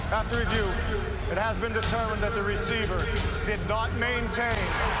After review, it has been determined that the receiver did not maintain.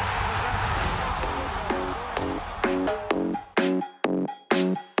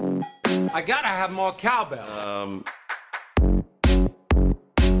 I gotta have more cowbell.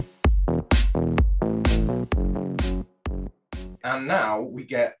 And now we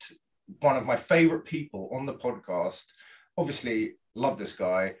get one of my favorite people on the podcast. Obviously, love this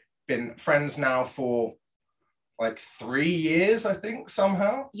guy. Been friends now for like 3 years, I think,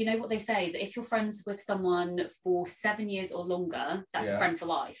 somehow. You know what they say, that if you're friends with someone for 7 years or longer, that's a friend for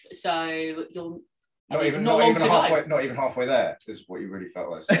life. So you're not even halfway there is what you really felt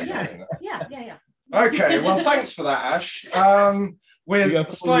like saying. Yeah. Okay, well, thanks for that, Ash.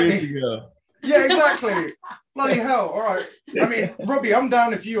 With slightly... Yeah, exactly. Bloody hell. All right. I mean, Robbie, I'm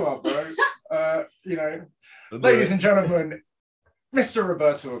down if you are, bro. Ladies and gentlemen, Mr.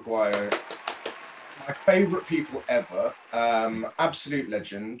 Roberto Aguayo, my favorite people ever, absolute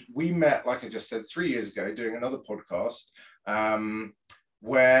legend. We met, like I just said, 3 years ago doing another podcast,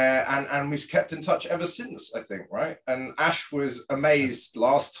 where we've kept in touch ever since, I think, right? And Ash was amazed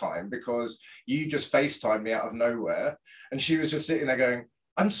last time because you just FaceTimed me out of nowhere, and she was just sitting there going,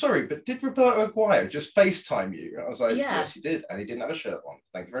 I'm sorry, but did Roberto Aguayo just FaceTime you? And I was like, yes, he did. And he didn't have a shirt on.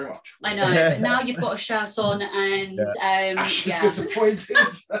 Thank you very much. I know, but now you've got a shirt on and... Ash is disappointed.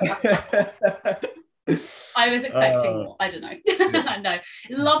 I was expecting more. I don't know. No.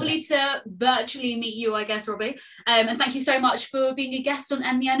 Lovely to virtually meet you, I guess, Robbie. And thank you so much for being a guest on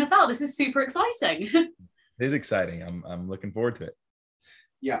End the NFL. This is super exciting. It is exciting. I'm looking forward to it.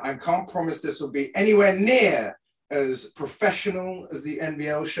 Yeah, I can't promise this will be anywhere near as professional as the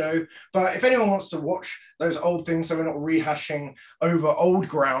NBL show, but if anyone wants to watch those old things, so we're not rehashing over old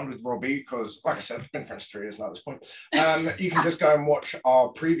ground with Robbie, because like I said, I've been friends 3 years now at this point, you can just go and watch our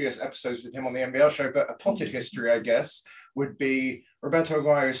previous episodes with him on the NBL show. But a potted history, I guess, would be Roberto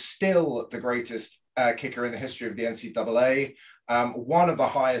Aguayo is still the greatest kicker in the history of the NCAA, one of the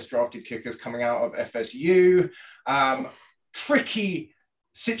highest drafted kickers coming out of FSU, tricky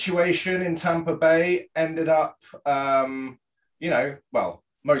situation in Tampa Bay, ended up,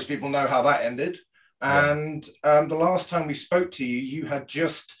 most people know how that ended. And the last time we spoke to you, you had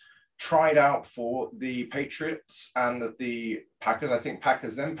just tried out for the Patriots and the Packers. I think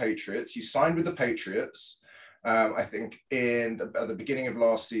Packers, then Patriots. You signed with the Patriots, I think, at the beginning of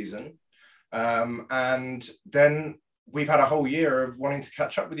last season. And then we've had a whole year of wanting to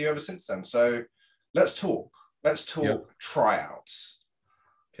catch up with you ever since then. So let's talk. Tryouts.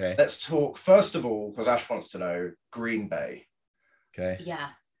 Okay. Let's talk, first of all, because Ash wants to know, Green Bay. Okay. Yeah.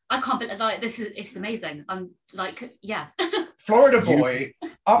 I can't believe, it's amazing. I'm like, yeah. Florida boy,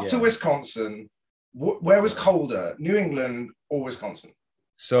 up to Wisconsin. Where was colder, New England or Wisconsin?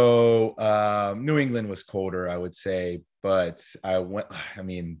 So New England was colder, I would say, but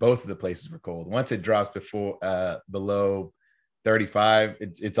both of the places were cold. Once it drops below 35,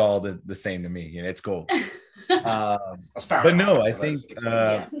 it's all the same to me. It's cold. But no, I think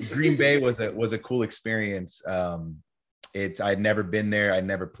Green Bay was a cool experience. I'd never been there. I'd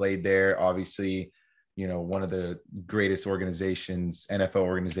never played there. Obviously, one of the greatest organizations, NFL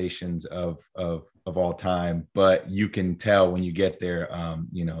organizations of all time. But you can tell when you get there,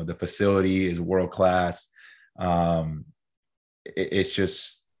 the facility is world class. It's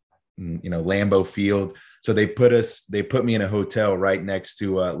just, Lambeau Field. So they put me in a hotel right next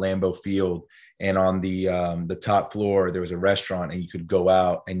to Lambeau Field. And on the top floor, there was a restaurant, and you could go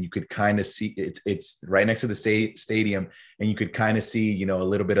out and you could kind of see it's right next to the stadium, and you could kind of see, a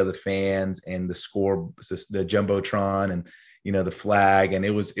little bit of the fans and the score, the Jumbotron, and, the flag. And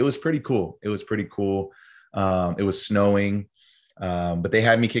it was pretty cool. It was pretty cool. It was snowing, but they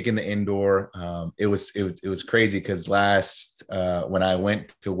had me kicking the indoor. It was crazy because when I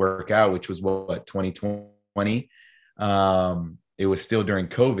went to work out, which was 2020, it was still during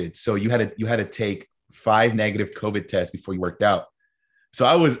COVID. So you had to take 5 negative COVID tests before you worked out. So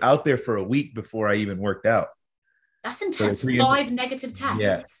I was out there for a week before I even worked out. That's intense. 5 negative tests.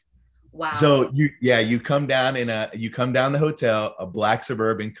 Yeah. Wow. So you come down the hotel, a black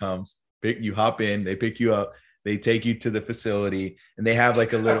Suburban comes, you hop in, they pick you up, they take you to the facility, and they have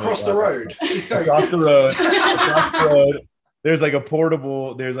like a little across the road. Across the road. There's like a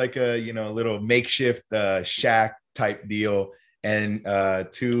portable, there's like a, little makeshift shack type deal. And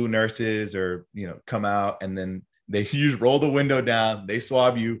 2 nurses come out, and then you just roll the window down, they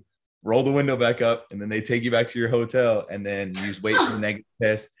swab you, roll the window back up, and then they take you back to your hotel, and then you just wait for the negative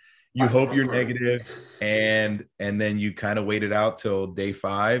test. You hope you're negative, and then you kind of wait it out till day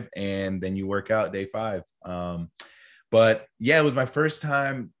 5, and then you work out day 5. But yeah, it was my first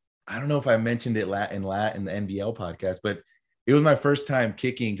time. I don't know if I mentioned it in the NBL podcast, but it was my first time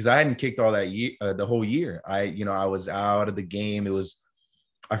kicking because I hadn't kicked all that year, the whole year. I was out of the game. It was,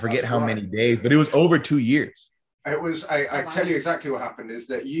 I forget how many days, but it was over 2 years. It was, I tell you exactly what happened is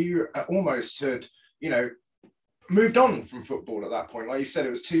that you almost had, moved on from football at that point. Like you said, it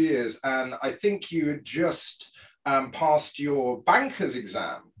was 2 years. And I think you had just passed your banker's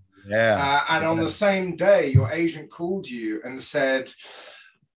exam. Yeah. And on the same day, your agent called you and said,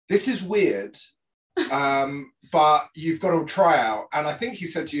 this is weird, but you've got to try out. And I think he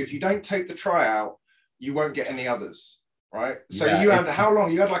said to you, if you don't take the tryout, you won't get any others. Right. So you had how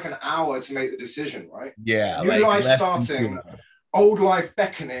long? You had like an hour to make the decision, right? Yeah. New life starting, old life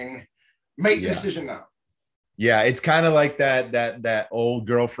beckoning, make the decision now. Yeah, it's kind of like that old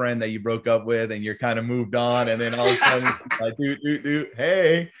girlfriend that you broke up with and you're kind of moved on, and then all of a sudden like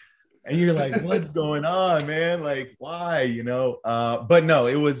hey, and you're like, what's going on, man? Like, why? But no,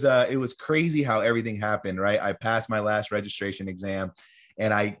 it was crazy how everything happened, right? I passed my last registration exam.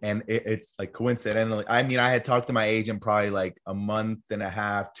 And it's like coincidentally, I mean, I had talked to my agent probably like a month and a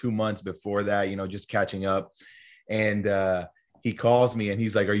half, 2 months before that, just catching up. And he calls me and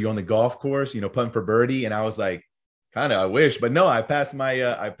he's like, are you on the golf course, putting for birdie? And I was like, kind of, I wish, but no, I passed my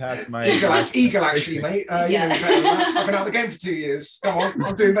Eagle actually, mate. I've been out of the game for 2 years. Come on,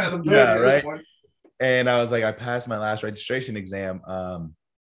 I'm doing better than birdie at this point. And I was like, I passed my last registration exam.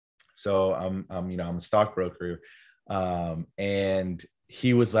 So I'm a stockbroker. And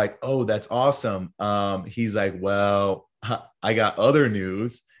he was like, oh, that's awesome. He's like, well, I got other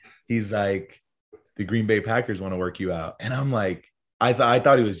news. He's like, the Green Bay Packers want to work you out. And I'm like, I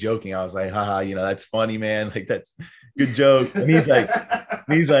thought he was joking. I was like, haha, that's funny, man. Like, that's a good joke. And he's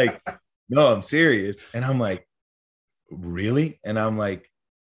like, no, I'm serious. And I'm like, really? And I'm like,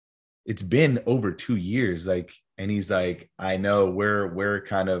 it's been over 2 years. Like, and he's like, I know we're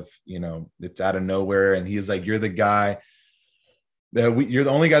kind of, it's out of nowhere. And he's like, you're the guy you're the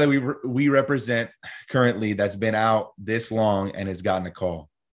only guy that we represent currently that's been out this long and has gotten a call.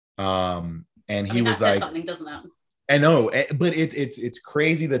 And he was like, something, doesn't it? I know, but it's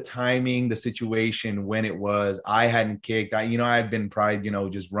crazy, the timing, the situation when it was. I hadn't kicked. I had been probably,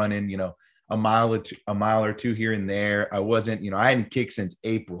 just running, a mile or two here and there. I wasn't, I hadn't kicked since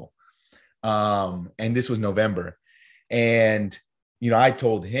April. And this was November. And, I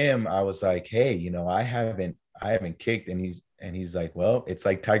told him, I was like, hey, I haven't kicked. And he's like, well, it's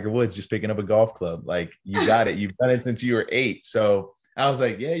like Tiger Woods just picking up a golf club. Like, you got it. You've done it since you were 8. So I was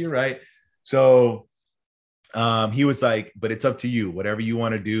like, yeah, you're right. So he was like, but it's up to you, whatever you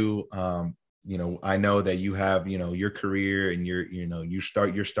want to do. I know that you have, your career and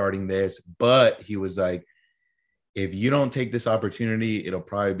you're starting this, but he was like, if you don't take this opportunity, it'll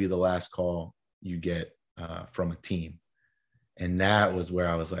probably be the last call you get from a team. And that was where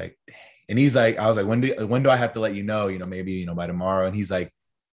I was like, dang. And he's like, I was like, when do I have to let you know, maybe, by tomorrow? And he's like,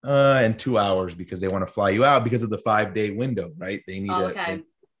 in 2 hours, because they want to fly you out because of the 5-day window, right? They need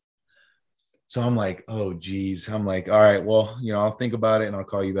So I'm like, oh, geez. I'm like, all right, well, I'll think about it and I'll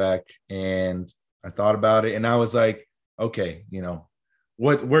call you back. And I thought about it and I was like, okay,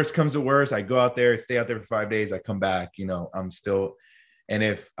 what worst comes to worst, I go out there, stay out there for 5 days. I come back, I'm still. And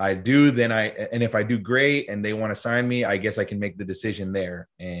if I do, if I do great and they want to sign me, I guess I can make the decision there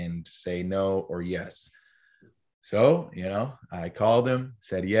and say no or yes. So, I called him,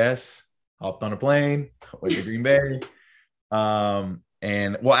 said yes, hopped on a plane, went to Green Bay.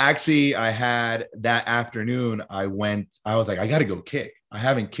 And well, actually, I had that afternoon, I was like, I got to go kick. I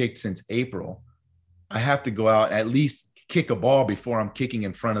haven't kicked since April. I have to go out, at least kick a ball before I'm kicking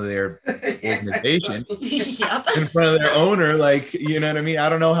in front of their organization, in front of their owner. Like, you know what I mean? I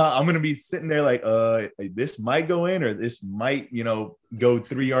don't know how I'm going to be sitting there like, this might go in or this might, go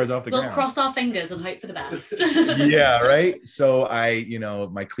 3 yards off the ground. We'll cross our fingers and hope for the best. Yeah. Right. So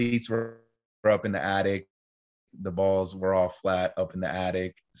my cleats were up in the attic. The balls were all flat up in the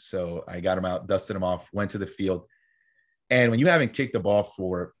attic. So I got them out, dusted them off, went to the field. And when you haven't kicked the ball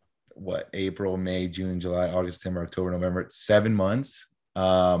for April, May, June, July, August, September, October, November, 7 months.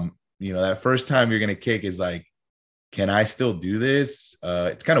 That first time you're going to kick is like, can I still do this?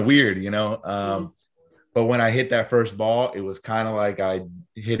 It's kind of weird, but when I hit that first ball, it was kind of like I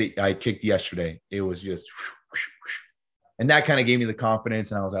kicked yesterday. It was just, and that kind of gave me the confidence.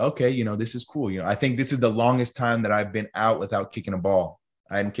 And I was like, okay, this is cool. I think this is the longest time that I've been out without kicking a ball.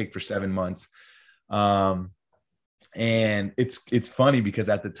 I hadn't kicked for 7 months. And it's funny because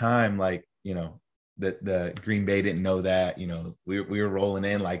at the time, like, the Green Bay didn't know that, we were rolling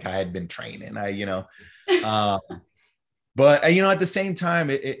in like I had been training. But at the same time,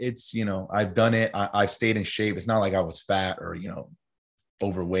 it's I've done it. I've stayed in shape. It's not like I was fat or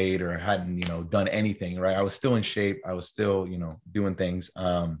overweight or hadn't, done anything, right? I was still in shape. I was still, doing things.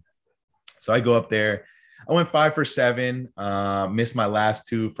 So I go up there. I went 5 for 7, missed my last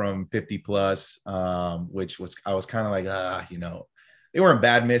 2 from 50 plus, which was, I was kind of like, they weren't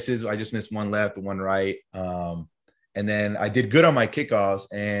bad misses. I just missed one left, one right. And then I did good on my kickoffs,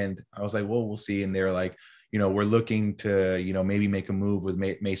 and I was like, well, we'll see. And they were like, we're looking to, maybe make a move with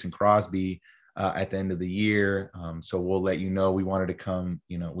Mason Crosby at the end of the year. So we'll let you know. We wanted to come,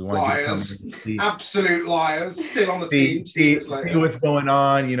 we wanted liars. to come see, absolute liars, still on the see, team. see what's going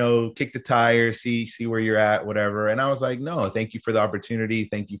on, kick the tire, see where you're at, whatever. And I was like, no, thank you for the opportunity.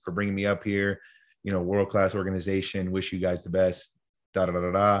 Thank you for bringing me up here. World-class organization. Wish you guys the best.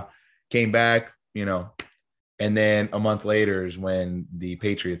 Came back, and then a month later is when the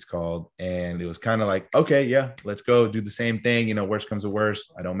Patriots called, and it was kind of like, okay, yeah, let's go do the same thing. Worst comes to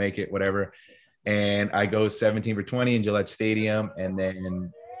worst, I don't make it, whatever. And I go 17 for 20 in Gillette Stadium, and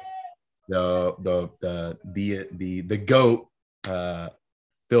then the GOAT,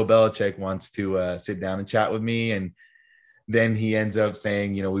 Bill Belichick, wants to sit down and chat with me, and then he ends up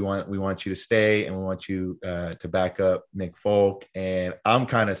saying, we want you to stay, and we want you to back up Nick Folk. And I'm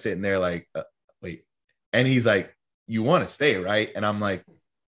kind of sitting there like, wait. And he's like, you want to stay, right? And I'm like,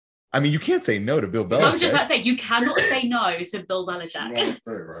 I mean, you can't say no to Bill Belichick. I was just about to say, you cannot say no to Bill Belichick.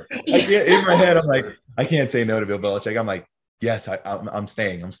 In my head, I'm like, I can't say no to Bill Belichick. I'm like, yes, I'm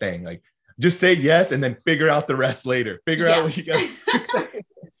staying. I'm staying. Like, just say yes, and then figure out the rest later. Figure out what you got.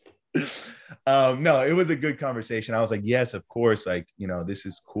 No, it was a good conversation. I was like, yes, of course. Like, this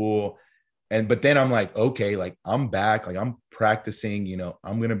is cool. But then I'm like, okay, like I'm back, like I'm practicing,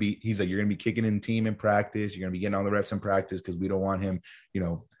 I'm going to be, he's like, you're going to be kicking in team in practice. You're going to be getting all the reps in practice, because we don't want him,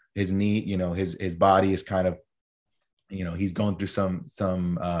 his knee, his body is kind of, he's going through some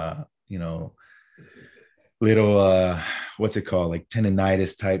little, what's it called? Like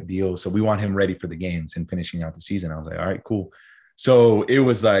tendonitis type deal. So we want him ready for the games and finishing out the season. I was like, all right, cool. So it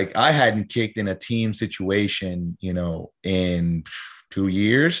was like, I hadn't kicked in a team situation, in 2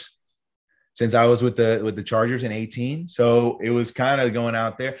 years. Since I was with the Chargers in 18. So it was kind of going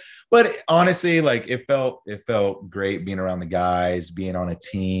out there. But honestly, like it felt great being around the guys, being on a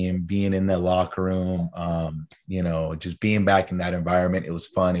team, being in the locker room, just being back in that environment. It was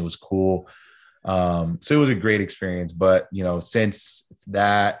fun. It was cool. So it was a great experience. But, since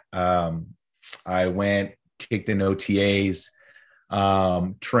that, I went, kicked in OTAs,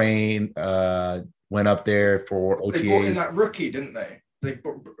 trained, went up there for OTAs. They brought in that rookie, didn't they? They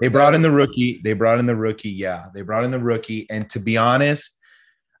brought in the rookie. Yeah, they brought in the rookie. And to be honest,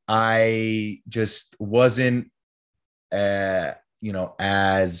 I just wasn't, as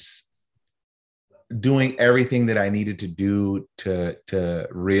doing everything that I needed to do to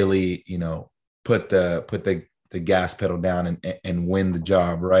really, put the gas pedal down and win the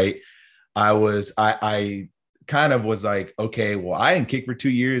job. Right. I kind of was like, okay, well, I didn't kick for 2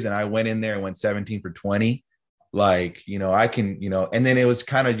 years, and I went in there and went 17 for 20. Like, I can, and then it was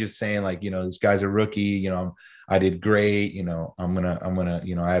kind of just saying like, this guy's a rookie, I did great, I'm gonna,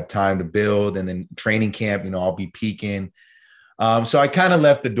 I have time to build, and then training camp, I'll be peaking. So I kind of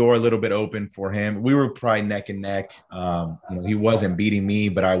left the door a little bit open for him. We were probably neck and neck. He wasn't beating me,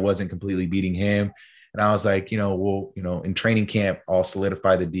 but I wasn't completely beating him. And I was like, we'll, in training camp, I'll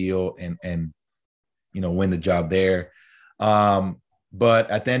solidify the deal and win the job there.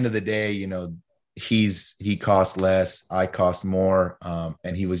 But at the end of the day, he cost less, I cost more,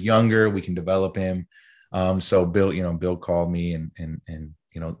 and he was younger. We can develop him. So Bill called me and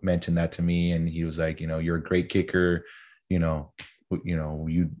mentioned that to me, and he was like, you're a great kicker. You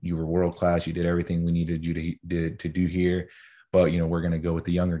were world class. You did everything we needed you to do here, but we're gonna go with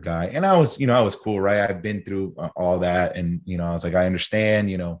the younger guy. And I was cool, right? I've been through all that, and I was like, I understand.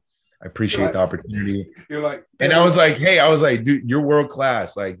 I appreciate the opportunity. You're like, and I was like, hey, dude, you're world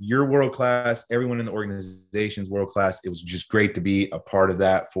class. Like, you're world class. Everyone in the organization is world class. It was just great to be a part of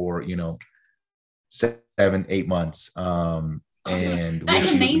that for, 7-8 months. And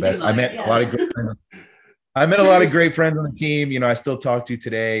that's amazing. I met a lot of great friends. I met a lot of great friends on the team. I still talk to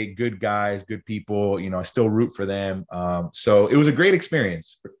today. Good guys, good people. I still root for them. So it was a great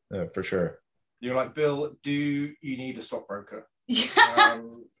experience for sure. You're like, Bill, do you need a stockbroker?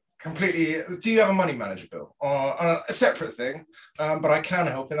 Completely. Do you have a money manager, Bill, or a separate thing? But I can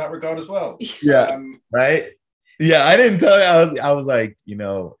help in that regard as well. Yeah. Right. Yeah. I didn't tell you. I was like,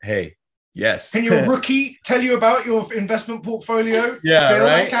 hey, yes. Can your rookie tell you about your investment portfolio? Yeah. Bill,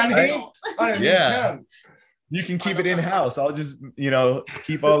 right. Can he? I don't think he can. You can keep it in house. I'll just,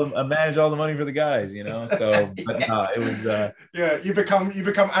 keep manage all the money for the guys. So it was. You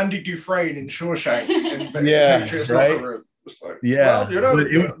become Andy Dufresne in Shawshank in the yeah, Patriots right? locker room. It's like, Yeah, well, you know, but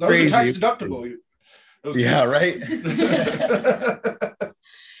it was that was a tax crazy. deductible. Yeah, right.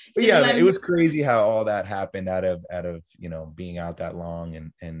 But yeah, So, it was crazy how all that happened out of being out that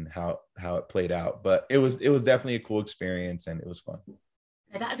long and how it played out. But it was definitely a cool experience and it was fun.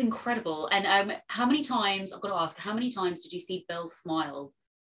 that is incredible. And how many times, I've got to ask, how many times did you see Bill smile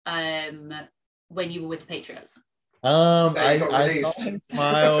when you were with the Patriots? I saw him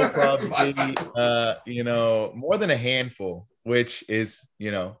smile probably more than a handful, which is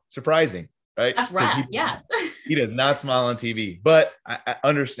surprising, right? That's rare. He does not smile on TV, but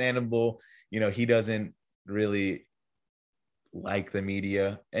understandable. He doesn't really like the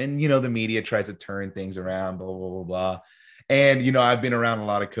media, and the media tries to turn things around, blah blah blah blah. And I've been around a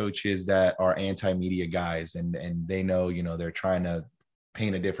lot of coaches that are anti-media guys, and they know they're trying to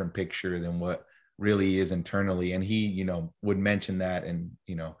paint a different picture than what really is internally. And he would mention that, and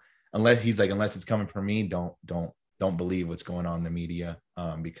unless it's coming from me, don't believe what's going on in the media,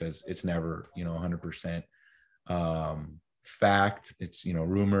 because it's never 100% fact. It's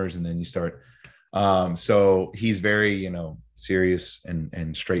rumors, and then you start so he's very serious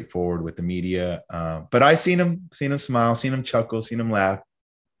and straightforward with the media, but I seen him smile, seen him chuckle, seen him laugh,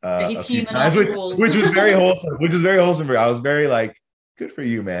 he's human after all. which was very wholesome for you. I was very like, good for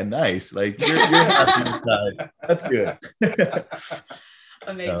you, man. Nice. Like you're happy inside. That's good.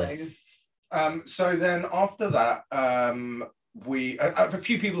 Amazing. So then after that, we a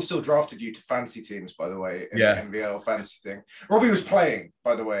few people still drafted you to fantasy teams, by the way, in the NBL fantasy thing. Robbie was playing,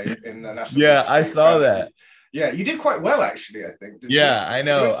 by the way, in the national. Yeah, I saw that. Yeah, you did quite well, actually, I think. I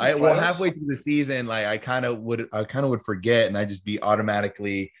know. Halfway through the season, like I kind of would forget, and I'd just be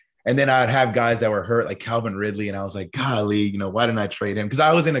automatically. And then I'd have guys that were hurt, like Calvin Ridley, and I was like, golly, why didn't I trade him? Because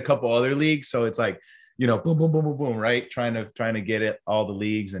I was in a couple other leagues, so it's like, boom, boom, boom, boom, boom, right? Trying to get it all the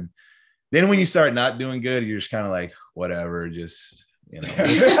leagues, and then when you start not doing good, you're just kind of like, whatever, just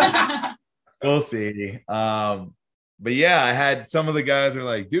we'll see. But yeah, I had some of the guys are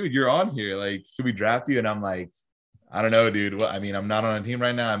like, dude, you're on here. Like, should we draft you? And I'm like, I don't know, dude. Well, I mean, I'm not on a team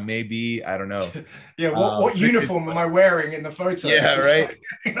right now. Maybe, I don't know. Yeah, what uniform am I wearing in the photo? Yeah, it's right. Like,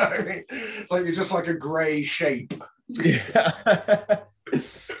 you know what I mean? It's like you're just like a gray shape. Yeah.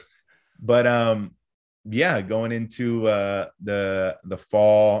 But yeah, going into the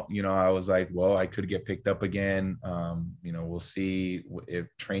fall, I was like, well, I could get picked up again. We'll see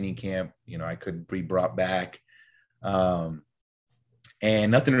if training camp, I could be brought back.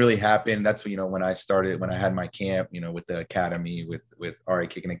 And nothing really happened. That's when I had my camp, with the academy, with RA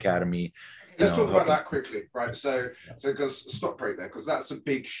Kicking Academy. Let's talk about that quickly, right? So because stop right there, because that's a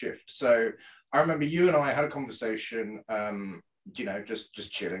big shift. So I remember you and I had a conversation,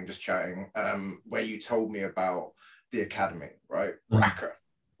 just chilling, just chatting, where you told me about the academy, right?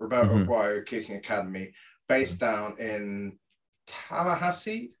 Roberto Aguayo Kicking Academy, based down in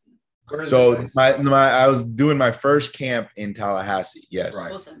Tallahassee. So I was doing my first camp in Tallahassee. Yes.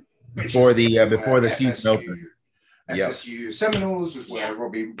 Right. Awesome. Before the season opened. FSU Seminoles was where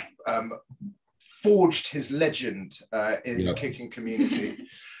Robbie forged his legend in the kicking community.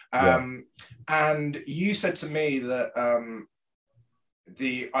 And you said to me that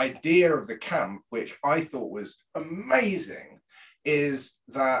the idea of the camp, which I thought was amazing, is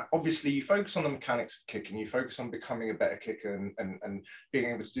that obviously you focus on the mechanics of kicking, you focus on becoming a better kicker and being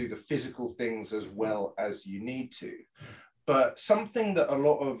able to do the physical things as well as you need to. But something that a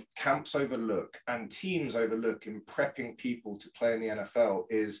lot of camps overlook and teams overlook in prepping people to play in the NFL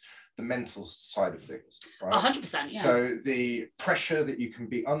is the mental side of things, right? 100%, yeah. So the pressure that you can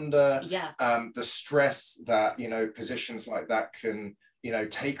be under, the stress that, positions like that can,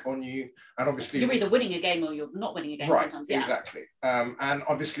 take on you. And obviously you're either winning a game or you're not winning a game sometimes. Yeah, exactly. And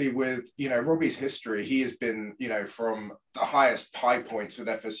obviously with, Robbie's history, he has been, from the highest high points with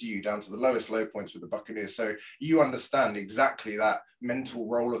FSU down to the lowest low points with the Buccaneers. So you understand exactly that mental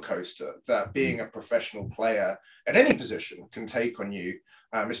roller coaster that being a professional player at any position can take on you,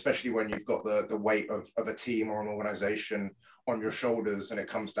 especially when you've got the weight of a team or an organization on your shoulders and it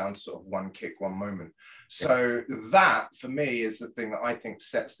comes down to sort of one kick, one moment. So that for me is the thing that I think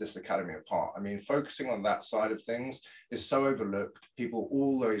sets this academy apart. I mean, focusing on that side of things is so overlooked. People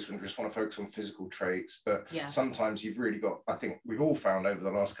always just want to focus on physical traits, but sometimes you've really got, I think we've all found over the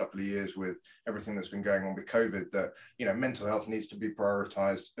last couple of years with everything that's been going on with COVID that, mental health needs to be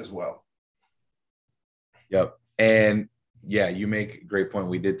prioritized as well. Yep. And yeah, you make a great point.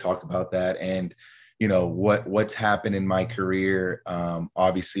 We did talk about that. And what's happened in my career.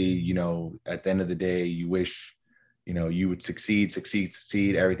 Obviously, at the end of the day, you wish, you would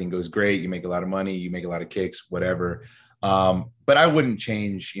succeed. Everything goes great. You make a lot of money, you make a lot of kicks, whatever. But I wouldn't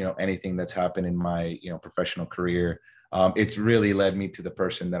change, anything that's happened in my, professional career. it's really led me to the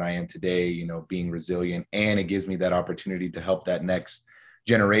person that I am today, being resilient. And it gives me that opportunity to help that next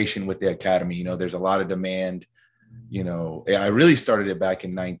generation with the academy. There's a lot of demand. I really started it back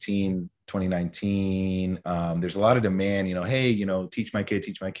in 2019. There's a lot of demand, hey, teach my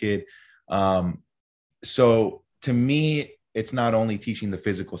kid. So to me, it's not only teaching the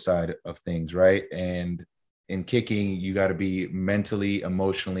physical side of things, right? And in kicking, you got to be mentally,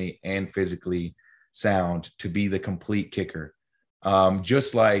 emotionally, and physically sound to be the complete kicker.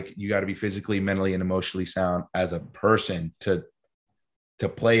 Just like you got to be physically, mentally, and emotionally sound as a person to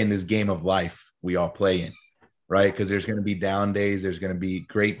play in this game of life we all play in, right? Because there's going to be down days, there's going to be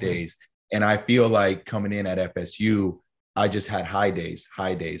great days. And I feel like coming in at FSU, I just had high days.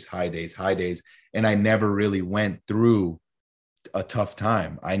 And I never really went through a tough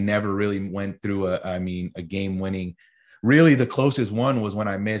time. I never really went through a game winning. Really, the closest one was when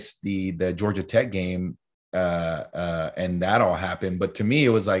I missed the Georgia Tech game, and that all happened. But to me, it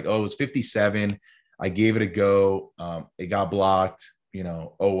was like, it was 57. I gave it a go. It got blocked.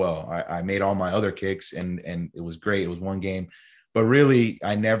 Oh well. I made all my other kicks, and it was great. It was one game, but really,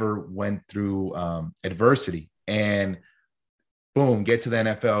 I never went through adversity. And boom, get to the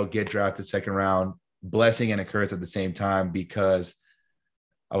NFL, get drafted second round. Blessing and a curse at the same time, because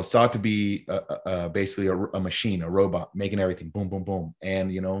I was thought to be basically a machine, a robot, making everything boom, boom, boom.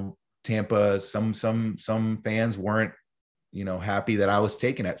 And Tampa, some fans weren't happy that I was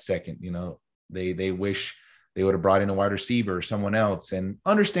taken at second. They wish they would have brought in a wide receiver or someone else, and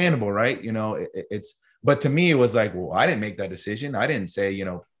understandable, right? But to me, it was like, well, I didn't make that decision. I didn't say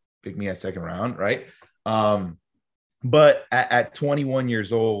pick me at second round, right? But at 21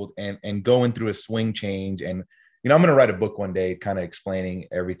 years old and going through a swing change, and, I'm going to write a book one day kind of explaining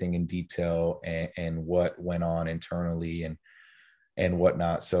everything in detail and what went on internally and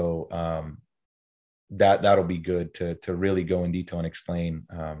whatnot. So that'll be good to really go in detail and explain,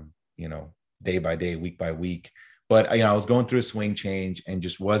 day by day, week by week. But, I was going through a swing change and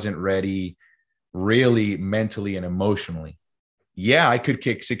just wasn't ready really mentally and emotionally. Yeah, I could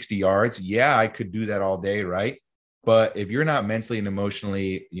kick 60 yards. Yeah, I could do that all day, right? But if you're not mentally and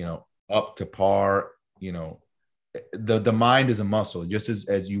emotionally, up to par, the mind is a muscle. Just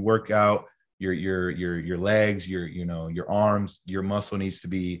as you work out your legs, your arms, your muscle needs to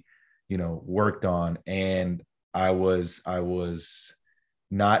be, worked on. And I was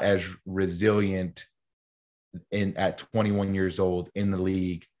not as resilient at 21 years old in the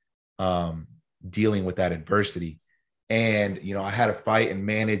league, dealing with that adversity. And, I had to fight and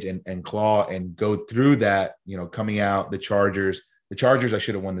manage and claw and go through that, coming out the Chargers, I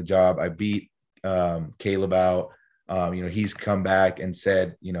should have won the job. I beat Caleb out. He's come back and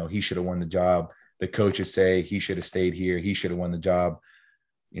said, he should have won the job. The coaches say he should have stayed here. He should have won the job.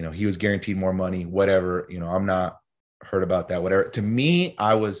 He was guaranteed more money, whatever. I'm not hurt about that, whatever. To me,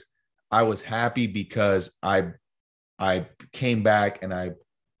 I was happy because I came back and I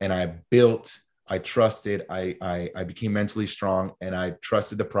built. I trusted, I became mentally strong, and I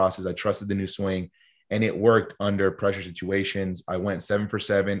trusted the process. I trusted the new swing, and it worked under pressure situations. I went 7 for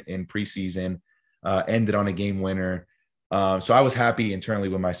 7 in preseason, ended on a game winner. So I was happy internally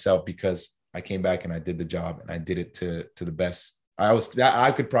with myself because I came back and I did the job, and I did it to the best.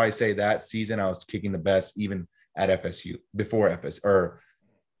 I could probably say that season I was kicking the best even at FSU, before FS, or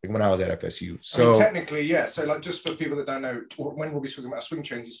when I was at FSU. So technically, yeah. So just for people that don't know, when we'll be talking about a swing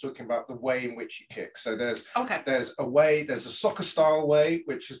change, he's talking about the way in which you kick. So there's a soccer style way,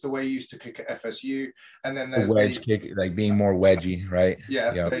 which is the way you used to kick at FSU. And then there's the wedge kick, like being more wedgy, right?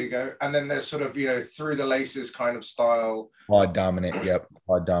 Yeah, yep. There you go. And then there's sort of, through the laces kind of style. Quad dominant. Yep.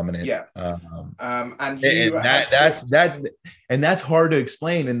 Quad dominant. Yeah. That's hard to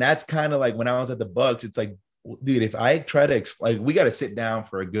explain. And that's kind of like when I was at the Bucks, it's like, dude, if I try to explain, we got to sit down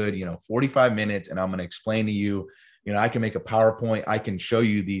for a good, 45 minutes, and I'm going to explain to you, I can make a PowerPoint. I can show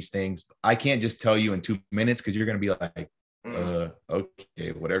you these things. I can't just tell you in 2 minutes, because you're going to be like,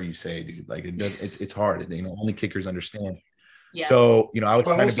 okay, whatever you say, dude. Like it's hard. Only kickers understand. Yeah. So, I was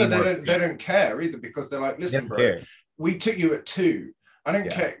trying to be they don't care either, because they're like, listen, bro, we took you at 2. I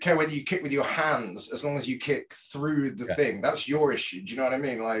don't care whether you kick with your hands, as long as you kick through the thing. That's your issue. Do you know what I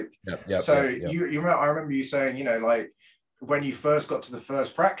mean? Like, you remember, I remember you saying, like when you first got to the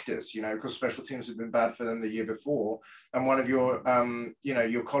first practice, because special teams had been bad for them the year before, and one of your,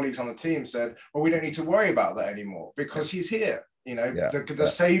 your colleagues on the team said, well, we don't need to worry about that anymore because he's here.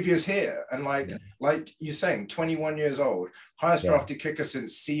 The savior's here. And like you're saying, 21 years old, highest drafted kicker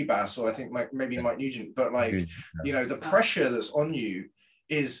since Seabass, or I think maybe Mike Nugent, but the pressure that's on you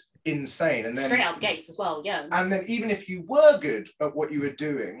is insane. And then straight out the gates as well. Yeah. And then even if you were good at what you were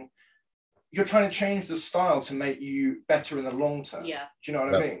doing, you're trying to change the style to make you better in the long term. Yeah. Do you know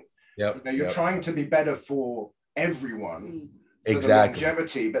what I mean? Yep. You know, you're trying to be better for everyone. For Exactly. the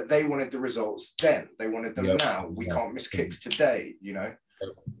longevity, but they wanted the results then. They wanted them now. We can't miss kicks today, you know.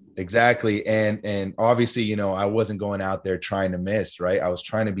 Exactly. And obviously, you know, I wasn't going out there trying to miss, right? I was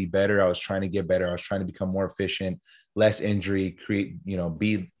trying to be better. I was trying to get better. I was trying to become more efficient, less injury, create, you know,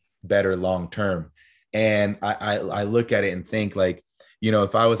 be better long term. And I look at it and think like, you know,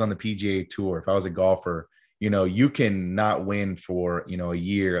 if I was on the PGA Tour, if I was a golfer, you know, you can not win for, you know, a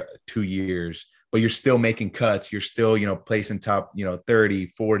year, 2 years, but you're still making cuts. You're still, you know, placing top, you know,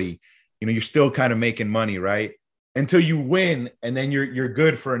 30, 40, you know, you're still kind of making money, right? Until you win. And then you're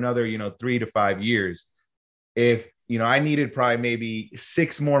good for another, you know, 3 to 5 years. If, you know, I needed probably maybe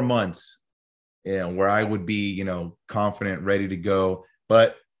 6 more months, you know, where I would be, you know, confident, ready to go.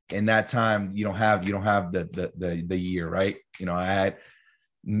 But in that time, you don't have the year, right? You know, I had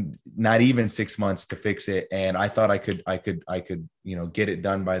not even 6 months to fix it. And I thought I could, you know, get it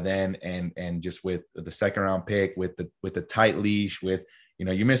done by then. And just with the second round pick, with the tight leash, with, you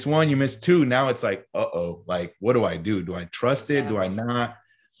know, you miss one, you miss two. Now it's like, like, what do I do? Do I trust it? Do I not?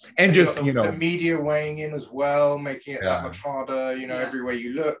 And just, you know, the media weighing in as well, making it that much harder. You know, everywhere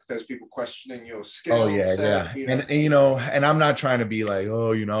you look, there's people questioning your skill set. You know? And you know, and I'm not trying to be like,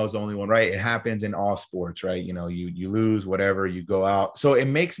 oh, you know, I was the only one, right? It happens in all sports, right? You know, you lose, whatever, you go out. So it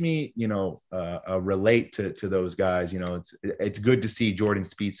makes me, you know, relate to those guys. You know, it's good to see Jordan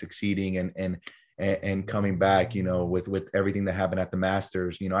Spieth succeeding and coming back. You know, with everything that happened at the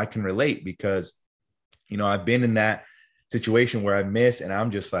Masters. You know, I can relate because, you know, I've been in that situation where I miss, and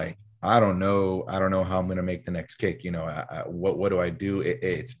I'm just like, I don't know how I'm going to make the next kick. You know, what do I do?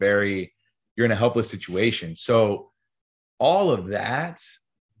 It's very, you're in a helpless situation. So all of that,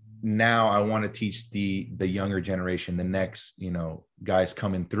 now I want to teach the younger generation, the next, you know, guys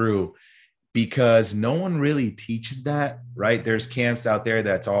coming through, because no one really teaches that, right? There's camps out there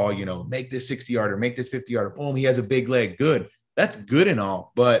that's all, you know, make this 60-yarder, make this 50-yarder. Boom, he has a big leg. Good. That's good and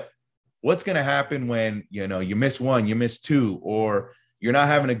all, but what's going to happen when, you know, you miss one, you miss two, or you're not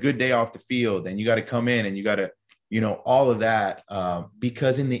having a good day off the field and you got to come in and you got to, you know, all of that.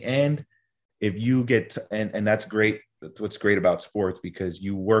 Because in the end, if you get, and that's great. That's what's great about sports, because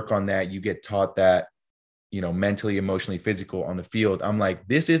you work on that, you get taught that, you know, mentally, emotionally, physical on the field. I'm like,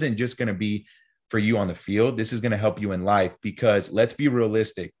 this isn't just going to be for you on the field. This is going to help you in life, because let's be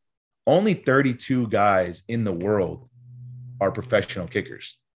realistic. Only 32 guys in the world are professional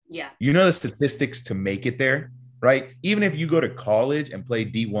kickers. Yeah. You know the statistics to make it there, right? Even if you go to college and play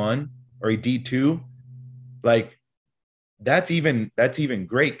D1 or a D2, like that's even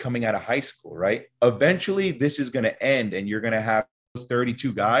great coming out of high school, right? Eventually this is going to end and you're going to have those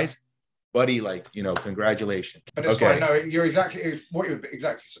 32 guys, buddy, like, you know, congratulations. But it's fine. No, you're exactly what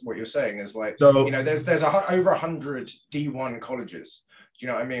you're saying is like, so, you know, there's over 100 D1 colleges. Do you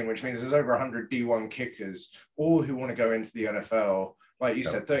know what I mean? Which means there's over 100 D1 kickers, all who want to go into the NFL. Like you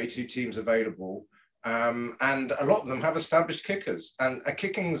said, 32 teams available. And a lot of them have established kickers. And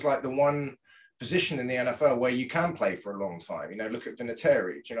kicking is like the one position in the NFL where you can play for a long time. You know, look at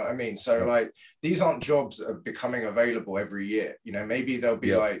Vinatieri. Do you know what I mean? So like, these aren't jobs that are becoming available every year. You know, maybe there'll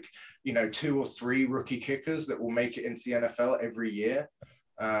be like, you know, 2 or 3 rookie kickers that will make it into the NFL every year.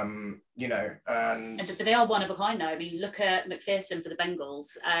 You know, but they are one of a kind though. I mean, look at McPherson for the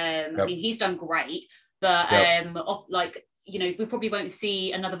Bengals. I mean, he's done great, but like, you know, we probably won't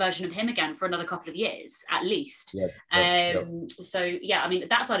see another version of him again for another couple of years at least. So yeah, I mean,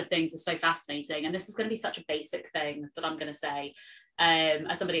 that side of things is so fascinating, and this is going to be such a basic thing that I'm going to say.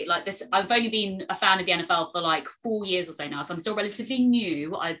 As somebody like this, I've only been a fan of the NFL for like 4 years or so now, so I'm still relatively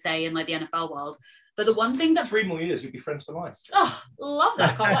new, I'd say, in like the NFL world. But the one thing that 3 more years, you'll be friends for life. Oh, love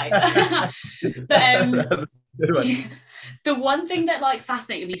that! Can't wait. But the one thing that like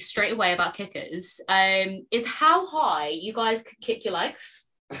fascinated me straight away about kickers is how high you guys can kick your legs.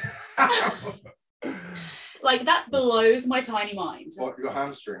 Like that blows my tiny mind. What, your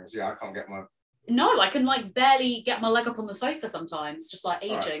hamstrings? Yeah, I can't get my. No, I can like barely get my leg up on the sofa sometimes, just like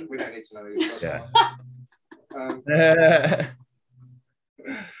aging. Right, we don't need to know your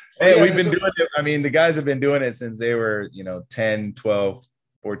Hey, we've been doing it. I mean, the guys have been doing it since they were, you know, 10, 12,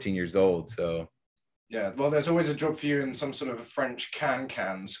 14 years old. So yeah, well, there's always a job for you in some sort of a French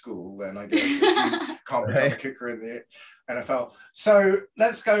can school, then I guess if you can't become a kicker in the NFL. So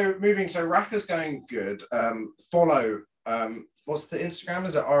let's go moving. So Raka's going good. Follow. What's the Instagram?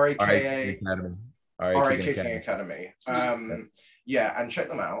 Is it RAKA? Academy. RA Kicking Academy. Yeah, and check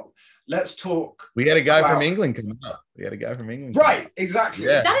them out. Let's talk. We had a guy from England coming up. Right, exactly.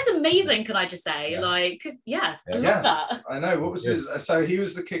 Yeah. That is amazing, can I just say? Yeah. Like, I love that. I know. What was his? So he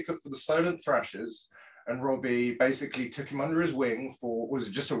was the kicker for the Solent Thrashers, and Robbie basically took him under his wing for, was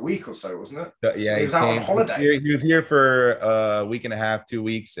it just a week or so, wasn't it? Yeah, he was out on holiday. He was here for a week and a half, 2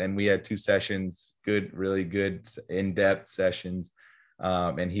 weeks, and we had 2 sessions, really good in-depth sessions.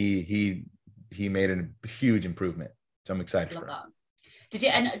 And he made a huge improvement. So I'm excited for him. Did you?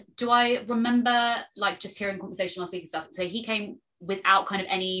 And do I remember like just hearing conversation last week and stuff? So he came without kind of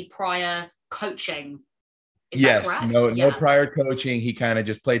any prior coaching. Is that correct? No prior coaching. He kind of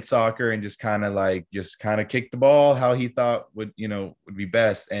just played soccer and just kind of kicked the ball how he thought would be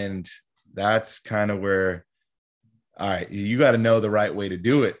best. And that's kind of where, all right, you got to know the right way to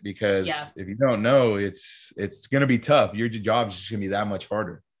do it, because if you don't know, it's going to be tough. Your job's just going to be that much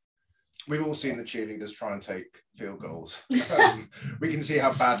harder. We've all seen the cheerleaders try and take field goals. We can see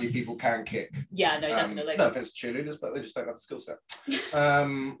how badly people can kick. Yeah, no, definitely. No offense to cheerleaders, but they just don't have the skill set.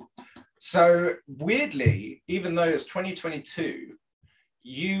 So weirdly, even though it's 2022,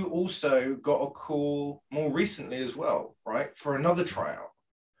 you also got a call more recently as well, right? For another tryout.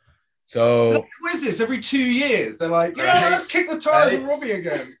 So who is this? Every 2 years, they're like, let's kick the tires on Robbie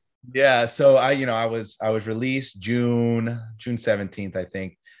again. Yeah. So I was released June 17th, I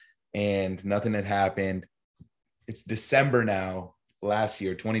think. And nothing had happened. It's December now, last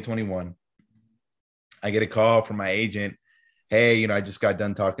year, 2021. I get a call from my agent. Hey, I just got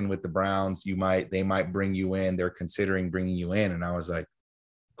done talking with the Browns. They might bring you in. They're considering bringing you in. And I was like,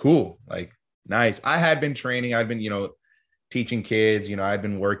 cool, like, nice. I had been training. I'd been, teaching kids, I'd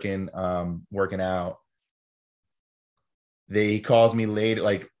been working out. He calls me later,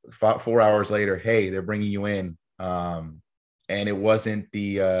 like 4 hours later. Hey, they're bringing you in. And it wasn't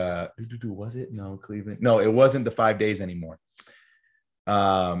was it? No, Cleveland. No, it wasn't the 5 days anymore.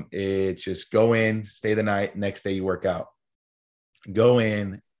 It's just go in, stay the night, next day you work out. Go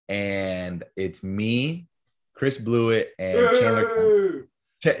in, and it's me, Chris Blewett, and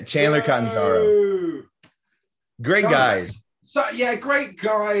Chandler Catanzaro. Great guys. So yeah, great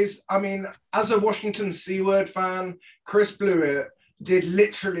guys. I mean, as a Washington C-word fan, Chris Blewett did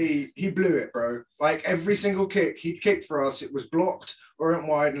literally, he blew it, bro. Like every single kick he kicked for us, it was blocked or went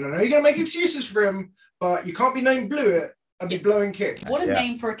wide. And I know you're gonna make excuses for him, but you can't be named Blewett and be blowing kicks. What a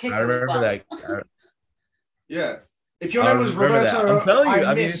name for a kicker. I remember that. Yeah. If your name was Roberto,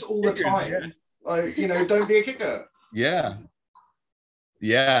 I miss all the time. Yeah. Like, don't be a kicker. Yeah.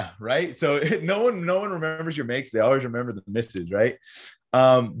 Yeah, right. So no one remembers your makes. They always remember the misses, right?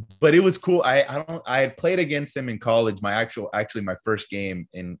 But it was cool. I had played against him in college. My first game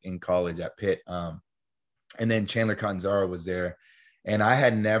in college at Pitt. And then Chandler Catanzaro was there, and I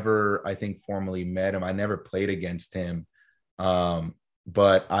had never, I think, formally met him. I never played against him.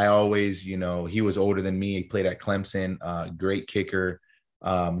 But I always, he was older than me. He played at Clemson, great kicker,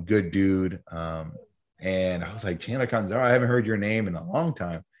 good dude. And I was like, Chandler Catanzaro, I haven't heard your name in a long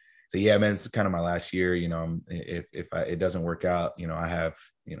time. So yeah, man, it's kind of my last year. If it doesn't work out, I have,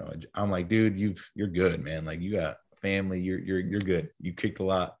 I'm like, dude, you're good, man. Like you got family, you're good. You kicked a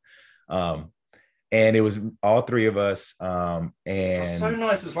lot. And it was all three of us. And it's so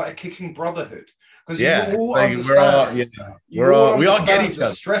nice. It's like a kicking brotherhood. Because yeah, you all like understand. We all get each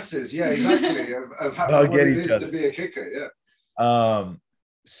other. Stresses, yeah, exactly. of how what it is to be a kicker, yeah.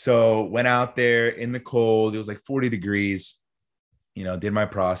 So went out there in the cold. It was like 40 degrees. Did my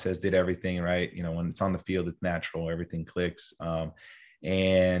process, did everything right. When it's on the field, it's natural. Everything clicks.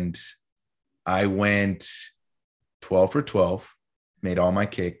 And I went 12 for 12, made all my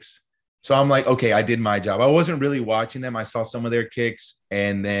kicks. So I'm like, okay, I did my job. I wasn't really watching them. I saw some of their kicks,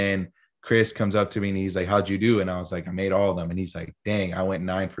 and then Chris comes up to me and he's like, how'd you do? And I was like, I made all of them. And he's like, dang, I went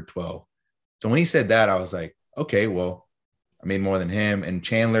 9 for 12. So when he said that, I was like, okay, well, I made more than him. And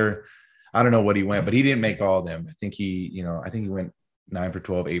Chandler, I don't know what he went, but he didn't make all of them. I think he went 9 for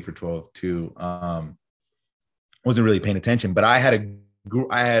 12, 8 for 12 too. Wasn't really paying attention, but I had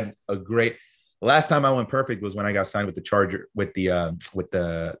a great, last time I went perfect was when I got signed with the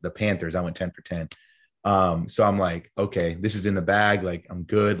Panthers. I went 10 for 10. So I'm like, okay, this is in the bag. Like I'm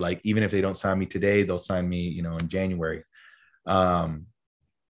good. Like, even if they don't sign me today, they'll sign me, in January.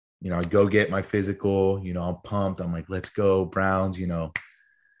 I go get my physical, I'm pumped. I'm like, let's go Browns,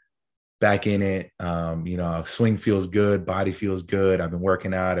 back in it. Swing feels good. Body feels good. I've been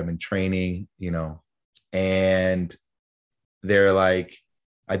working out. I've been training, and they're like,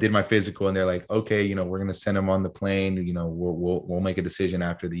 I did my physical and they're like, okay, we're going to send them on the plane. We'll make a decision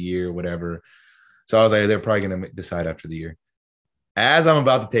after the year, whatever. So I was like, they're probably going to decide after the year. As I'm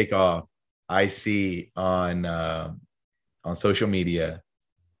about to take off, I see on on social media,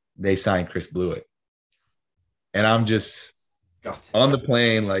 they signed Chris Blewett. And I'm just on the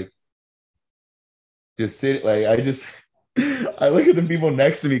plane, like, just sitting, like, I look at the people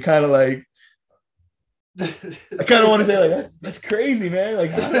next to me, kind of like, I kind of want to say, like, that's crazy, man.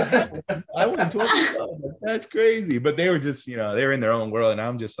 Like, I wouldn't talk about it. That's crazy. But they were just, they were in their own world. And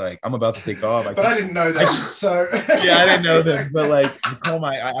I'm just like, I'm about to take off. But I didn't know that. So yeah, I didn't know them. But like, I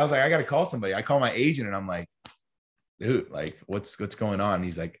was like, I got to call somebody. I call my agent and I'm like, dude, like, what's going on? And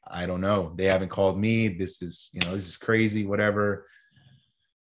he's like, I don't know. They haven't called me. This is crazy, whatever.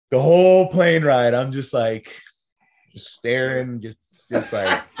 The whole plane ride, I'm just like, just staring, just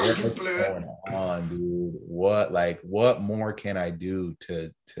like, what's going on, dude? What more can I do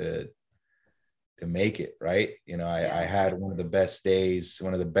to make it, right? I had one of the best days,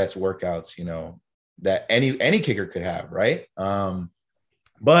 one of the best workouts, that any kicker could have, right?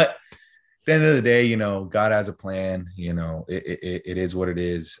 But at the end of the day, God has a plan. It is what it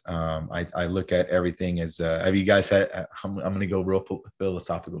is. I look at everything as have you guys had, I'm going to go real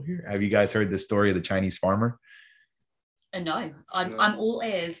philosophical here. Have you guys heard the story of the Chinese farmer? No, I'm all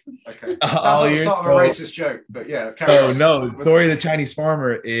ears. Okay. Sounds like the start of a racist joke, but yeah. No, the story of the Chinese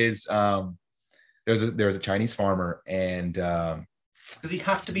farmer is there's a Chinese farmer, and does he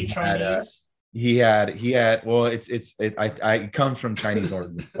have to be Chinese? He had well, I come from Chinese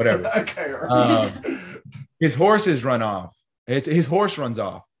origin, whatever. Okay, right. His horses run off. His horse runs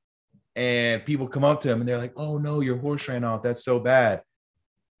off, and people come up to him and they're like, "Oh no, your horse ran off. That's so bad."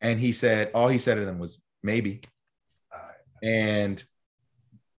 And all he said to them was maybe. And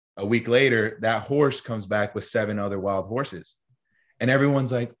a week later, that horse comes back with 7 other wild horses. And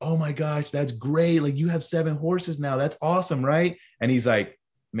everyone's like, oh my gosh, that's great. Like, you have 7 horses now. That's awesome, right? And he's like,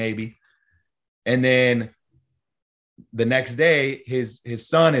 maybe. And then the next day, his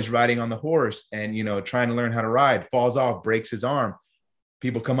son is riding on the horse and, trying to learn how to ride, falls off, breaks his arm.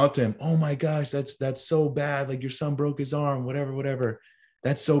 People come up to him. Oh my gosh, that's so bad. Like, your son broke his arm, whatever.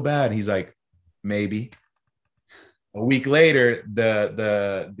 That's so bad. And he's like, maybe. A week later, their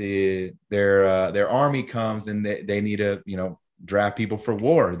army comes and they need to, draft people for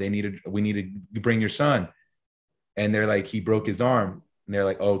war. We need to bring your son. And they're like, he broke his arm. And they're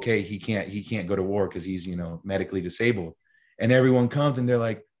like, okay, he can't go to war because he's, medically disabled. And everyone comes and they're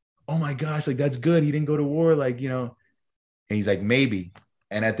like, oh my gosh, like, that's good. He didn't go to war. Like, and he's like, maybe.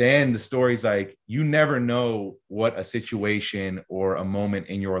 And at the end, the story's like, you never know what a situation or a moment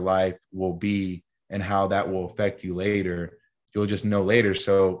in your life will be and how that will affect you later. You'll just know later.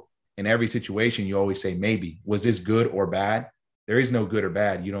 So in every situation, you always say, maybe. Was this good or bad? There is no good or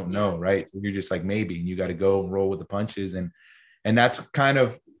bad. You don't know, right? So you're just like, maybe, and you got to go and roll with the punches. And that's kind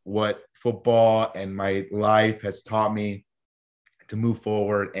of what football and my life has taught me, to move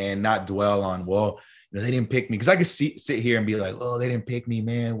forward and not dwell on, well, they didn't pick me. Because I could sit here and be like, oh, they didn't pick me,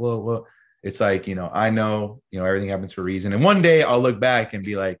 man. Well, it's like, I know, everything happens for a reason. And one day I'll look back and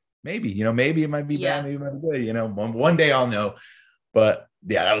be like, maybe, maybe it might be bad, maybe it might be good, one day I'll know. But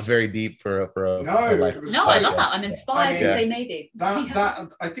yeah, that was very deep for a life. No, I love that. I'm inspired to say maybe.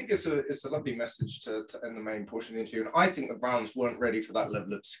 That I think it's a lovely message to end the main portion of the interview. And I think the Browns weren't ready for that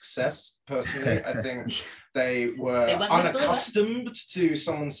level of success. Personally, I think they were unaccustomed to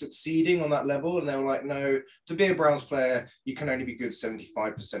someone succeeding on that level, and they were like, no, to be a Browns player, you can only be good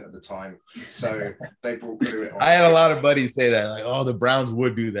 75% of the time. So they brought Blewett on. I had a lot of buddies say that, like, oh, the Browns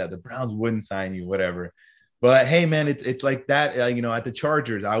would do that. The Browns wouldn't sign you, whatever. But hey, man, it's like that. At the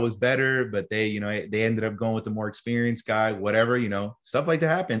Chargers, I was better, but they ended up going with the more experienced guy. Whatever, stuff like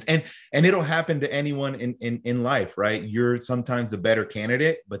that happens, and it'll happen to anyone in life, right? You're sometimes the better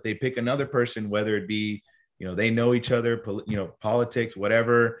candidate, but they pick another person, whether it be they know each other, politics,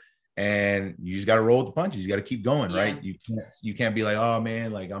 whatever, and you just got to roll with the punches. You got to keep going, right? You can't be like, oh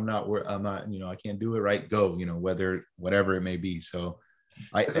man, like I'm not, I can't do it, right? Go, whatever it may be. So.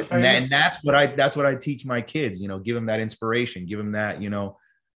 And that's what I teach my kids, give them that inspiration, give them that,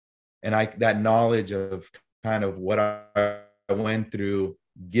 and that knowledge of kind of what I went through,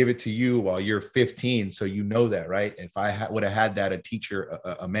 give it to you while you're 15. So that, right? If I would have had that, a teacher,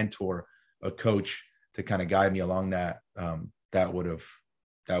 a mentor, a coach to kind of guide me along that, that would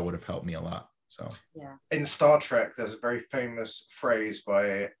have helped me a lot. So yeah. In Star Trek, there's a very famous phrase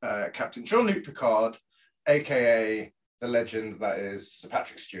by Captain Jean-Luc Picard, aka the legend that is Sir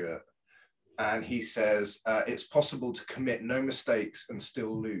Patrick Stewart, and he says, it's possible to commit no mistakes and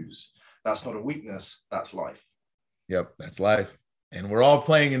still lose. That's not a weakness, that's life. Yep, that's life. And we're all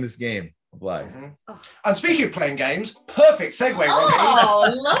playing in this game. of life. And speaking of playing games, perfect segue, Robbie.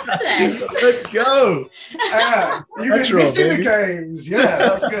 Oh, love this. Let's go. You've been missing the games. Yeah,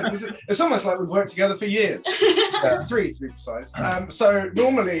 that's good. It's almost like we've worked together for years. 3 to be precise. So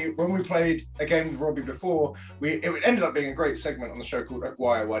normally when we played a game with Robbie before, it ended up being a great segment on the show called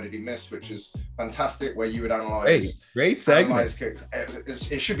Aguayo, Why Did He Miss? Which is fantastic, where you would analyze great segment. Kicks.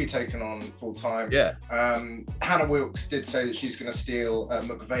 It should be taken on full time. Yeah. Hannah Wilkes did say that she's going to steal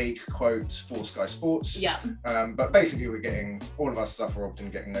McVeigh quotes for Sky Sports. Yeah. But basically we're getting all of our stuff robbed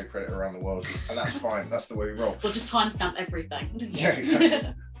and getting no credit around the world, and that's fine. That's the way we roll. We'll just timestamp everything. Yeah,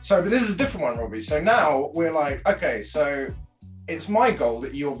 exactly. So, but this is a different one, Robbie. So now we're like, okay, so it's my goal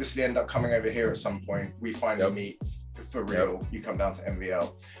that you obviously end up coming over here at some point. We finally meet for real. You come down to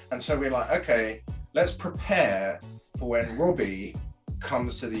MVL. And so we're like, okay, let's prepare for when Robbie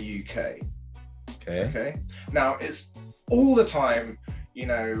comes to the UK. Okay. Now, it's all the time, you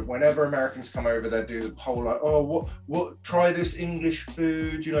know, whenever Americans come over, they do the whole like, oh, what, try this English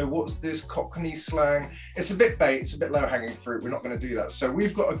food, you know, what's this Cockney slang? It's a bit bait, it's a bit low hanging fruit. We're not going to do that. So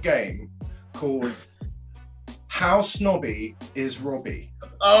we've got a game called How Snobby is Robbie?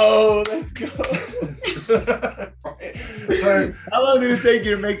 Oh, let's go. Right. So, how long did it take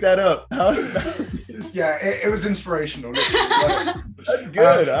you to make that up? Yeah, it was inspirational. Like, that's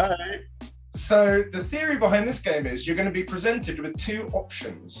good. All right. So the theory behind this game is you're going to be presented with 2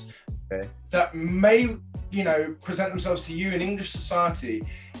 options that may, you know, present themselves to you in English society.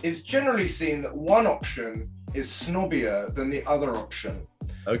 It's generally seen that one option is snobbier than the other option.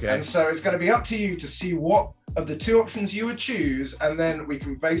 Okay. And so it's going to be up to you to see what of the 2 options you would choose, and then we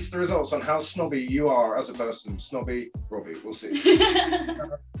can base the results on how snobby you are as a person. Snobby, Robbie, we'll see.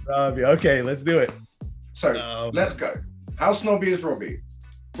 Robbie, okay, let's do it. So let's go. How snobby is Robbie?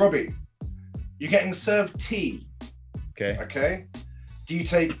 Robbie, you're getting served tea. Okay. Do you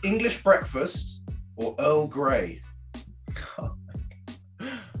take English breakfast or Earl Grey?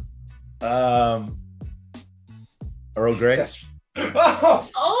 Earl Grey.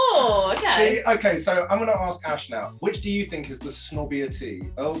 Oh, okay. See, okay, so I'm going to ask Ash now. Which do you think is the snobbier tea,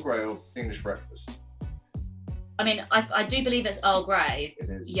 Earl Grey or English breakfast? I mean, I do believe it's Earl Grey. It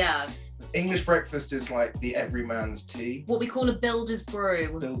is. Yeah. English breakfast is like the everyman's tea. What we call a builder's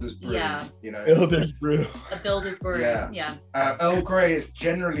brew. Builder's brew. Yeah. You know. Builder's brew. A builder's brew. Yeah. Earl Grey is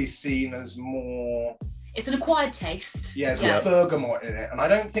generally seen as more. It's an acquired taste. Yeah, it's got bergamot in it, and I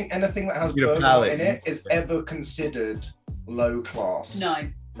don't think anything that has bergamot in it is ever considered low class. No.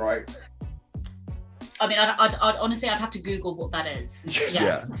 Right. I mean, I'd honestly, I'd have to Google what that is.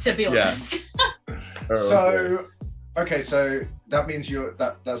 Yeah. To be honest. So. Okay, so that means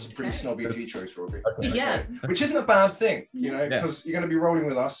that's a pretty snobby tea choice, Robbie. Okay. Yeah. Which isn't a bad thing, you know, because you're going to be rolling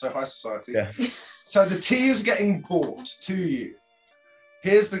with us, so high society. Yeah. So the tea is getting brought to you.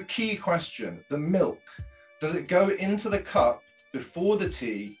 Here's the key question. The milk, does it go into the cup before the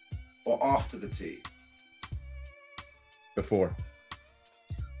tea or after the tea? Before.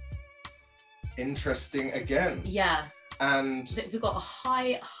 Interesting again. Yeah. And we've got a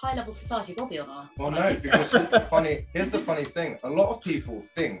high level society Robbie on our. Well, no, because here's the funny thing. A lot of people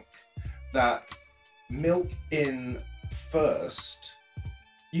think that milk in first.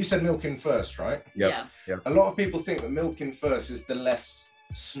 You said milk in first, right? Yep. Yeah. A lot of people think that milk in first is the less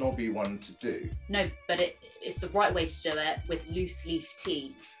snobby one to do. No, but it's the right way to do it with loose leaf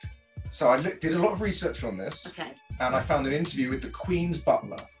tea. So I did a lot of research on this. Okay. And I found an interview with the Queen's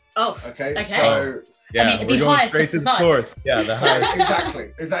butler. Oh. Okay. So. Yeah, I mean, the highest of society. Yeah, the highest.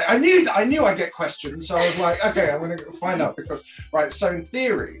 Exactly. I knew I'd get questions, so I was like, okay, I'm going to find out because so in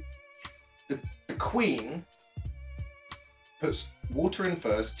theory, the Queen puts water in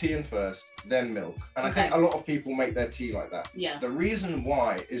first, tea in first, then milk, and I think a lot of people make their tea like that. Yeah. The reason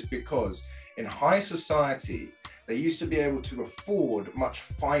why is because in high society they used to be able to afford much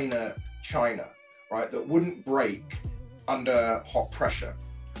finer china, right, that wouldn't break under hot pressure.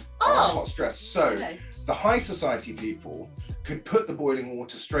 Hot stress. So the high society people could put the boiling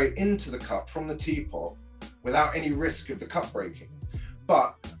water straight into the cup from the teapot without any risk of the cup breaking.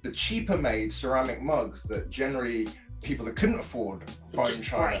 But the cheaper made ceramic mugs that generally people that couldn't afford fine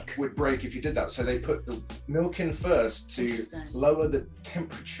china would break if you did that. So they put the milk in first to lower the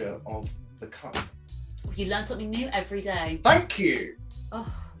temperature of the cup. You learn something new every day. Thank you.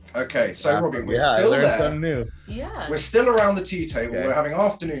 Oh. Okay, so Robbie, we're I still learned there. Something new. Yeah. We're still around the tea table. We're having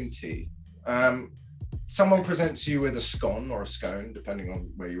afternoon tea. Someone presents you with a scone or a scone, depending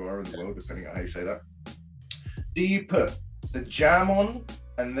on where you are in the world, depending on how you say that. Do you put the jam on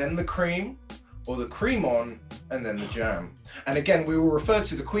and then the cream, or the cream on and then the jam? And again, we will refer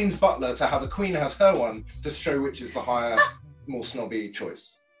to the Queen's butler to how the Queen has her one to show which is the higher, more snobby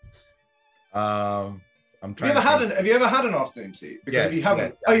choice. I'm trying. Have you ever had an afternoon tea? Because if you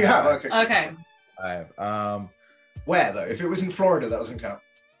haven't, you have. Okay. Okay. I have. Where though? If it was in Florida, that doesn't count.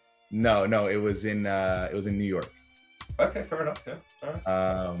 No, it was in New York. Okay, fair enough. Yeah.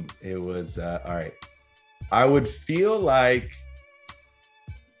 All right. It was all right. I would feel like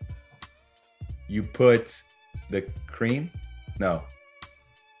you put the cream. No.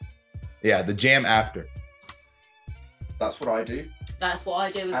 Yeah, the jam after. That's what I do. That's what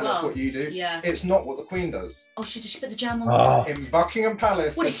I do as well. And that's what you do. Yeah. It's not what the Queen does. Oh, she put the jam on first. In Buckingham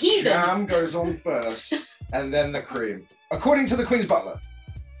Palace, What a the heathen. jam goes on first, and then the cream, according to the Queen's butler.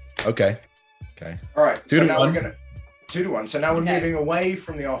 Okay. All right. 2 so to now 1. we're gonna 2 to 1. So now we're moving away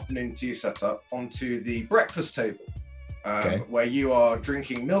from the afternoon tea setup onto the breakfast table, where you are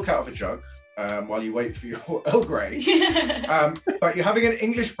drinking milk out of a jug while you wait for your Earl Grey. But you're having an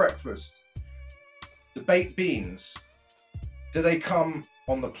English breakfast. The baked beans, do they come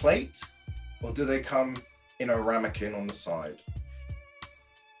on the plate or do they come in a ramekin on the side?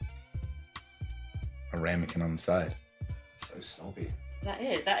 A ramekin on the side. So snobby.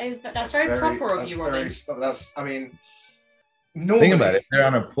 That's very proper of you, Robbie. I mean, normally, think about it. They're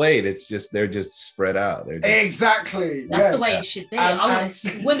on a plate. They're just spread out. Exactly. That's the way it should be. I was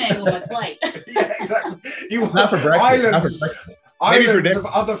swimming on my plate. Yeah, exactly. You want not for breakfast. Islands of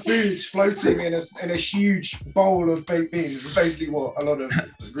other foods floating in a huge bowl of baked beans is basically what a lot of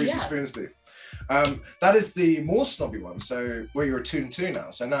greasy spoons do. That is the more snobby one. So where you're a 2-2 now.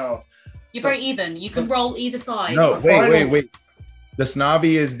 So now you're very even. You can roll either side. No, wait. The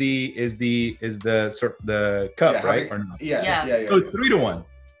snobby is the cup, right? Or not? Yeah. So it's 3 to 1.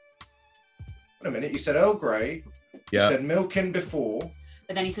 Wait a minute. You said Earl Grey. Yeah. You said milk in before.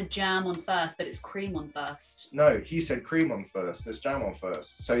 But then he said jam on first, but it's cream on first. No, he said cream on first. There's jam on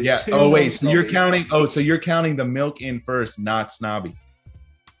first. So yeah. Oh wait. So you're counting. Oh, so you're counting the milk in first, not snobby.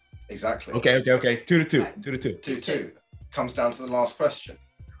 Exactly. Okay. 2 to 2. 2 to 2. 2-2. Comes down to the last question.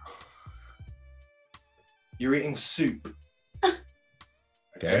 You're eating soup.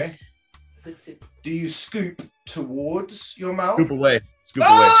 Okay. Good soup. Do you scoop towards your mouth? Scoop away.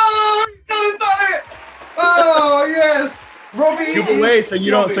 Oh, you could have done it! Oh yes, Robbie. Scoop away so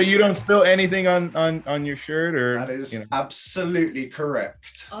you don't spill anything on your shirt or. That is absolutely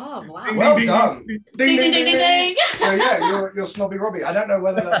correct. Oh wow! Well done. Ding ding ding ding ding. So yeah, you're snobby Robbie. I don't know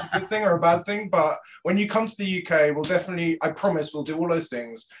whether that's a good thing or a bad thing, but when you come to the UK, we'll definitely. I promise, we'll do all those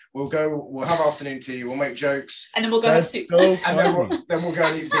things. We'll have afternoon tea. We'll make jokes, and then we'll go have soup. So and then we'll go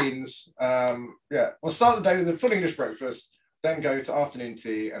and eat beans. We'll start the day with a full English breakfast. Then go to afternoon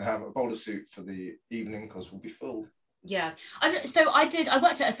tea and have a bowl of soup for the evening because we'll be full. Yeah. I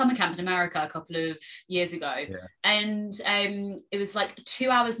worked at a summer camp in America a couple of years ago, and it was like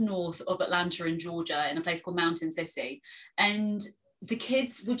 2 hours north of Atlanta in Georgia in a place called Mountain City. And the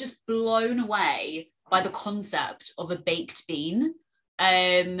kids were just blown away by the concept of a baked bean.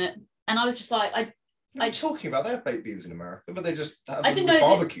 And I was just like, I'm talking about they have baked beans in America, but they just have I didn't know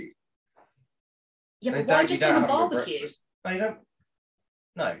barbecue. Yeah, but why just on a barbecue? No, you don't.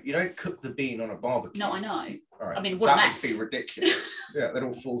 No, you don't cook the bean on a barbecue. No, I know. All right. I mean, what a mess. That would be ridiculous. Yeah, they'd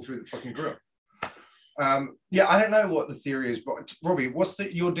all fall through the fucking grill. I don't know what the theory is, but Robbie, what's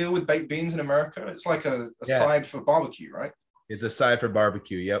your deal with baked beans in America? It's like a side for barbecue, right? It's a side for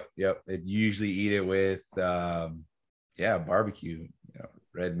barbecue. Yep. They usually eat it with barbecue,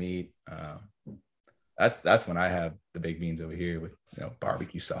 red meat. That's when I have the baked beans over here with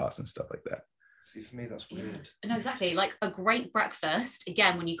barbecue sauce and stuff like that. See, for me, that's weird. No, exactly. Like a great breakfast,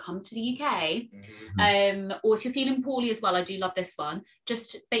 again, when you come to the UK, or if you're feeling poorly as well, I do love this one,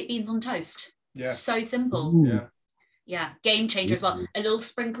 just baked beans on toast. Yeah. So simple. Ooh. Yeah. Game changer as well. A little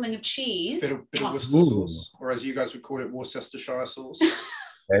sprinkling of cheese. Bit of Worcester sauce, or as you guys would call it, Worcestershire sauce.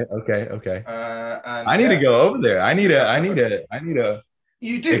 Okay. I need to go over there. I need a.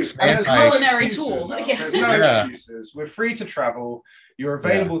 You do. And there's culinary tour. There's no excuses. We're free to travel. You're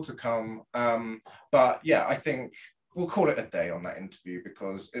available to come. But yeah, I think we'll call it a day on that interview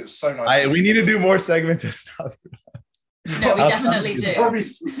because it was so nice. We need to do more segments of stuff. No, we definitely do. That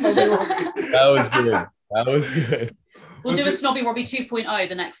was good. We'll do a Snobby Robbie 2.0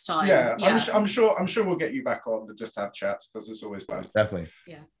 the next time. Yeah. I'm sure we'll get you back on to just have chats because it's always fun. Definitely.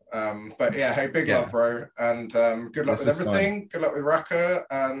 Yeah. But yeah, hey, big love, bro, and good luck with everything. Fun. Good luck with Raqqa,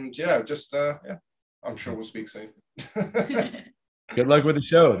 and I'm sure we'll speak soon. Good luck with the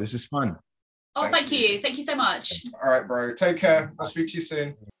show. This is fun. Oh, thank you so much. All right, bro. Take care. I'll speak to you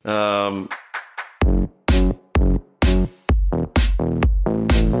soon.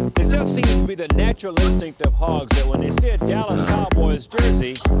 It just seems to be the natural instinct of hogs that when they see a Dallas Cowboys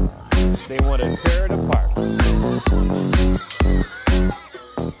jersey, they want to tear it apart.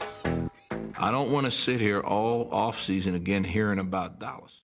 don't want to sit here all off season again hearing about Dallas.